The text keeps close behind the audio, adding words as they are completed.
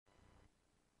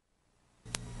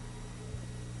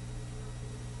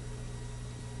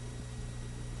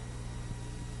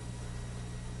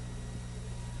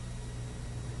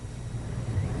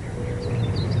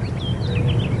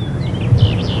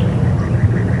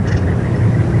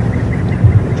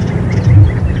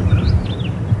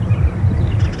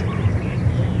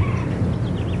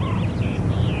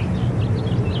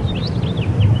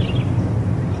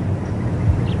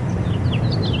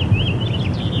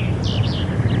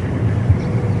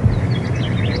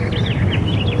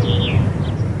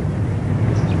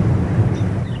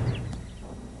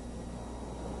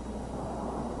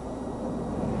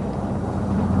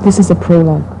This is a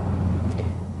prologue.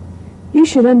 You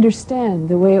should understand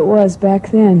the way it was back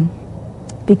then,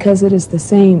 because it is the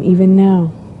same even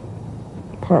now.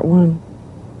 Part 1.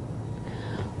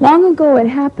 Long ago it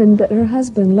happened that her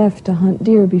husband left to hunt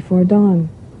deer before dawn,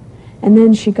 and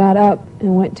then she got up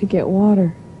and went to get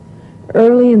water.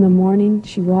 Early in the morning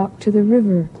she walked to the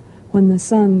river when the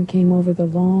sun came over the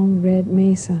long red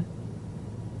mesa.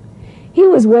 He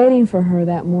was waiting for her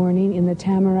that morning in the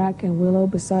tamarack and willow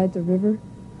beside the river,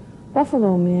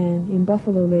 buffalo man in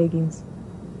buffalo leggings.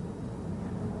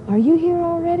 "Are you here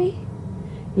already?"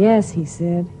 "Yes," he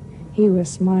said. He was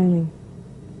smiling.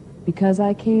 "Because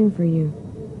I came for you."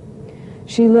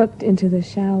 She looked into the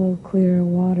shallow, clear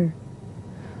water.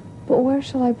 "But where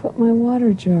shall I put my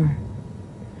water jar?"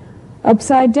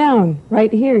 "Upside down,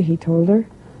 right here," he told her,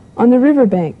 "on the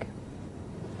riverbank."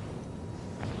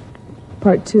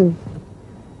 Part 2.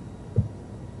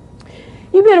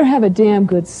 "You better have a damn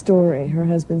good story," her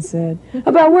husband said,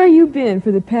 "about where you've been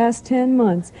for the past 10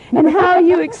 months and how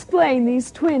you explain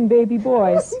these twin baby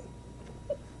boys."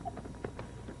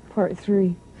 Part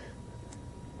 3.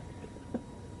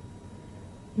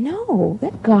 "No,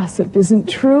 that gossip isn't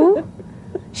true.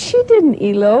 She didn't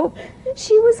elope.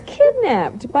 She was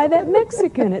kidnapped by that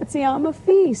Mexican at Siama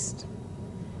Feast.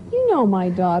 You know my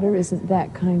daughter isn't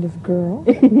that kind of girl."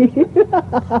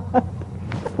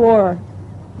 4.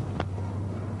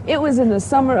 It was in the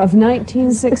summer of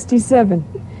 1967.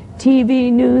 TV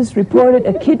news reported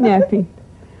a kidnapping.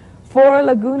 4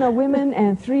 Laguna women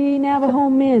and 3 Navajo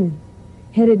men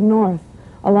headed north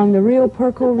along the Rio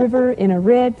Puerco River in a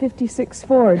red 56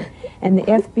 Ford, and the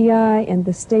FBI and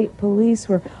the state police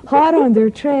were hot on their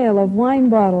trail of wine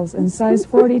bottles and size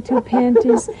 42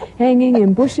 panties hanging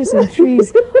in bushes and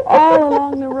trees all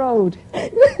along the road.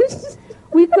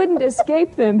 "We couldn't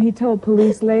escape them," he told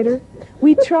police later.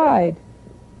 "We tried.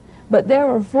 But there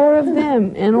were 4 of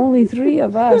them and only 3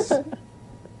 of us."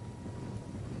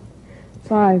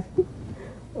 5.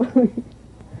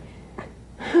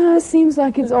 Seems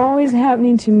like it's always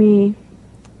happening to me.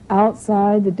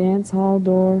 Outside the dance hall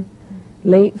door,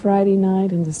 late Friday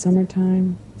night in the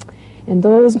summertime, and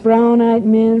those brown-eyed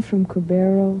men from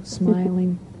Cubero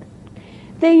smiling.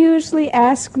 They usually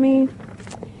ask me,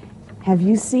 "Have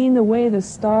you seen the way the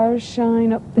stars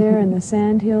shine up there in the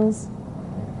sandhills?"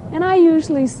 And I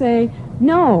usually say,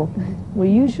 "No. Will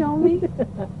you show me?"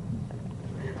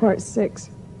 Part 6.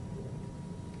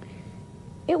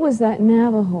 It was that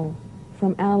Navajo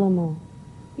from Alamo.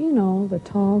 You know, the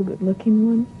tall, good-looking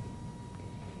one.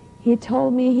 He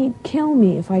told me he'd kill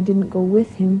me if I didn't go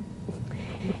with him.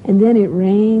 And then it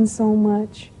rained so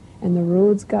much, and the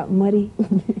roads got muddy.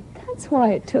 That's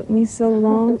why it took me so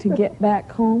long to get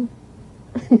back home.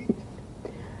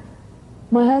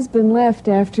 My husband left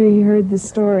after he heard the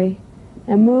story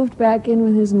and moved back in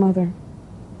with his mother.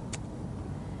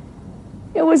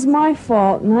 It was my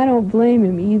fault, and I don't blame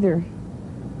him either.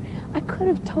 I could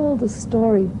have told the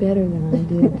story better than I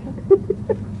did.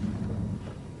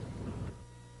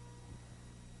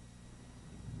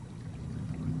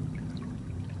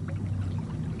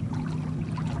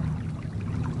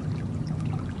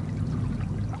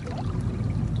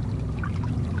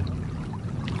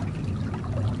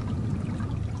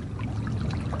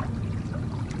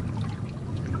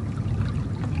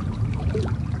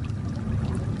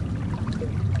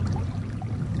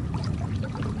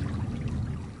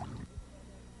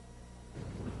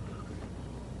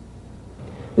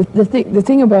 The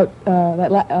thing about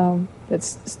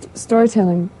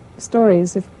storytelling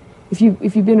stories, if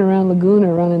you've been around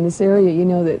Laguna, around in this area, you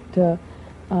know that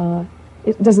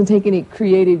it doesn't take any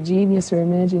creative genius or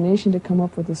imagination to come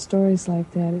up with the stories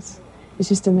like that. It's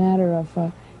just a matter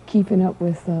of keeping up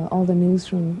with all the news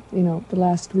from the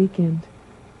last weekend,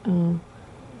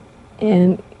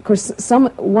 and of course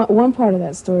one part of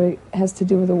that story has to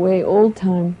do with a way old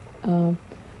time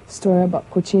story about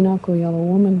Cochinaco, Yellow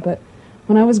Woman, but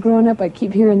when I was growing up, I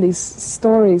keep hearing these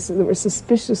stories that were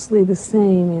suspiciously the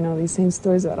same, these same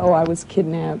stories about, I was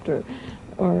kidnapped, or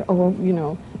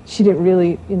she didn't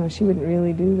really, she wouldn't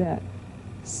really do that.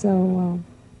 So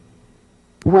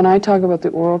when I talk about the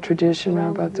oral tradition, or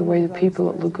about the way the people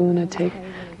at Laguna take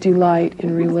delight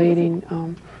in relating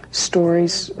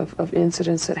stories of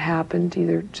incidents that happened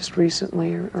either just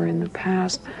recently or in the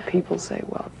past, people say,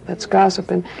 well, that's gossip.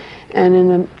 And in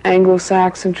the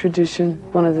Anglo-Saxon tradition,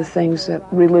 one of the things that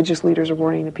religious leaders are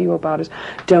warning the people about is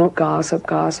don't gossip.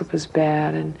 Gossip is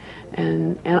bad.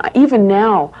 And even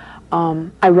now,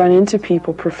 I run into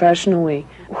people professionally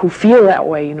who feel that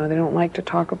way. They don't like to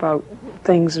talk about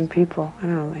things and people. I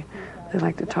don't know, they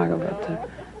like to talk about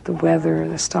the weather or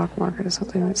the stock market or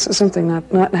something. It's something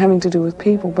not having to do with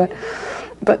people, but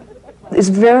It's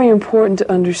very important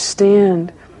to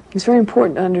understand. It's very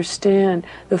important to understand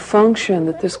the function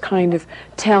that this kind of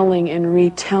telling and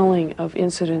retelling of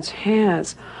incidents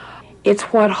has. It's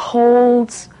what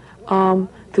holds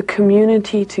the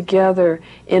community together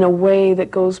in a way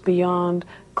that goes beyond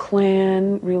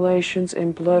clan relations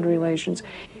and blood relations.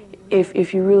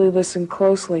 If you really listen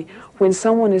closely, when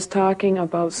someone is talking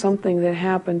about something that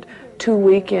happened 2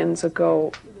 weekends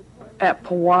ago at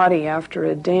Pawadi after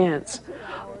a dance,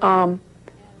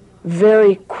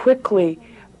 very quickly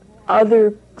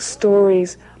other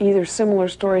stories, either similar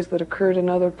stories that occurred in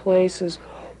other places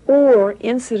or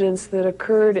incidents that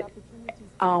occurred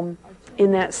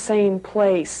in that same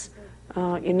place.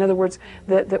 In other words,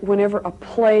 that whenever a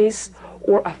place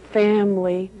or a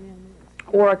family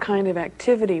or a kind of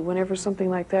activity, whenever something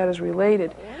like that is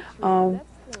related,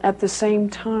 at the same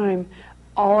time,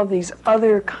 all of these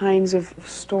other kinds of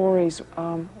stories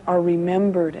are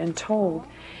remembered and told.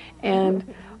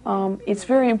 And it's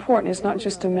very important. It's not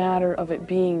just a matter of it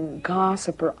being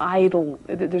gossip or idle.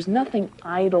 There's nothing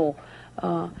idle.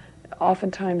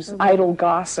 Oftentimes, idle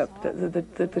gossip.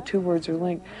 The two words are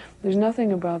linked. There's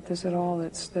nothing about this at all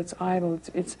that's idle.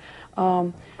 It's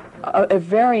a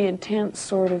very intense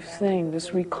sort of thing.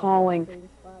 This recalling.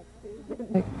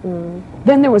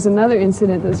 Then there was another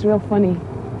incident that was real funny,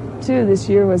 too. This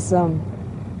year was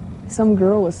some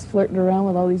girl was flirting around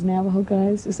with all these Navajo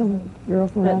guys. Some girl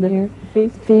from around here.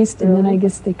 Feast, and then I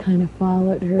guess they kind of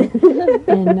followed her.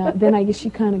 And then I guess she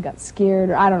kind of got scared,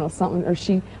 or I don't know, something, or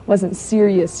she wasn't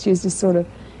serious. She was just sort of,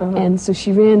 and so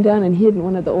she ran down and hid in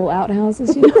one of the old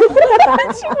outhouses, you know.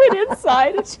 She went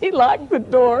inside and she locked the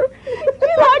door.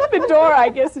 I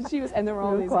guess, and there were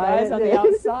all these guys on the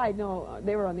outside. No,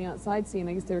 they were on the outside scene.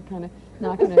 I guess they were kind of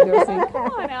knocking on the door saying,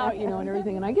 "Come on out," you know, and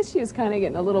everything. And I guess she was kind of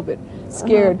getting a little bit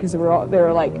scared because they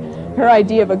were like, her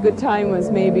idea of a good time was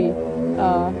maybe,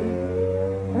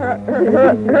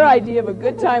 her idea of a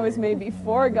good time was maybe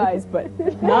 4 guys, but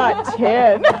not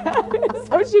 10.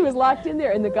 So she was locked in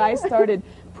there, and the guys started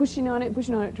pushing on it,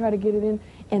 try to get it in,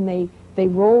 and they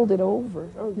rolled it over.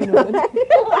 You know,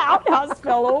 the outhouse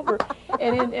fell over,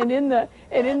 and in the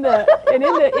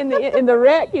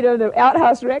wreck, you know, the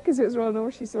outhouse wreck, as it was rolling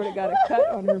over, she sort of got a cut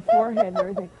on her forehead and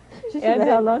everything. She should have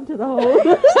held on to the hole. She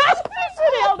should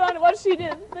have held on. Well, she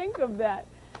didn't think of that.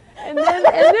 And then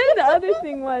the other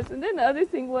thing was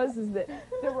that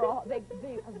they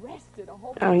arrested a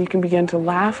whole bunch. You can begin to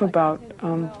laugh about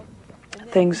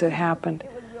things that happened.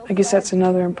 I guess that's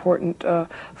another important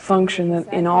function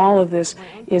that in all of this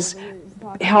is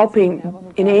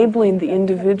enabling the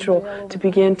individual to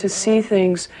begin to see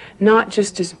things not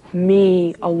just as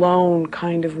me alone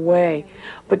kind of way,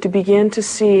 but to begin to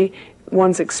see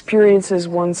one's experiences,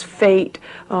 one's fate,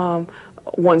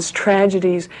 one's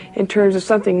tragedies in terms of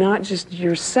something not just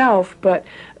yourself, but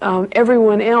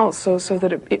everyone else, so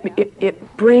that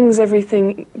it brings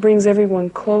everyone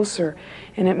closer,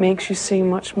 and it makes you seem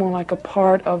much more like a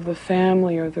part of the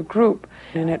family or the group,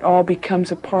 and it all becomes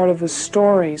a part of the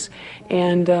stories.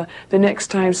 And the next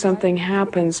time something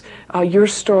happens, your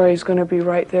story is going to be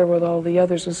right there with all the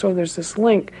others, and so there's this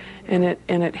link, and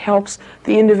it helps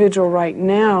the individual right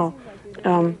now.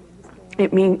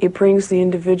 It brings the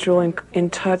individual in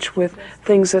touch with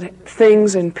things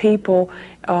and people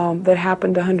that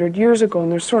happened 100 years ago,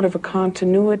 and there's sort of a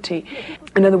continuity.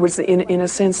 In other words, in a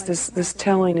sense, this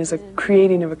telling is a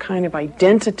creating of a kind of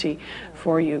identity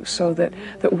for you, so that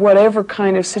whatever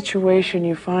kind of situation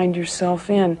you find yourself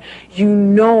in, you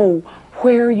know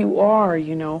where you are,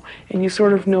 you know, and you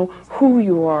sort of know who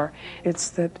you are. It's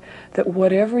that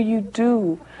whatever you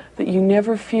do, that you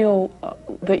never feel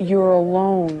that you're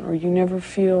alone, or you never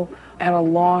feel at a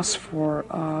loss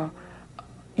for,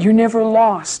 you're never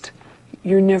lost.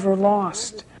 You're never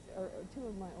lost.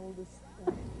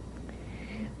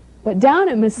 But down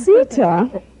at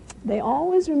Mesita, they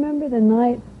always remember the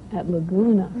night at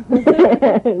Laguna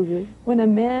when a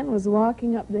man was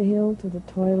walking up the hill to the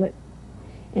toilet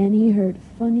and he heard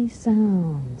funny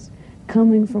sounds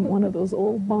coming from one of those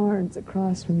old barns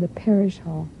across from the parish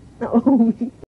hall.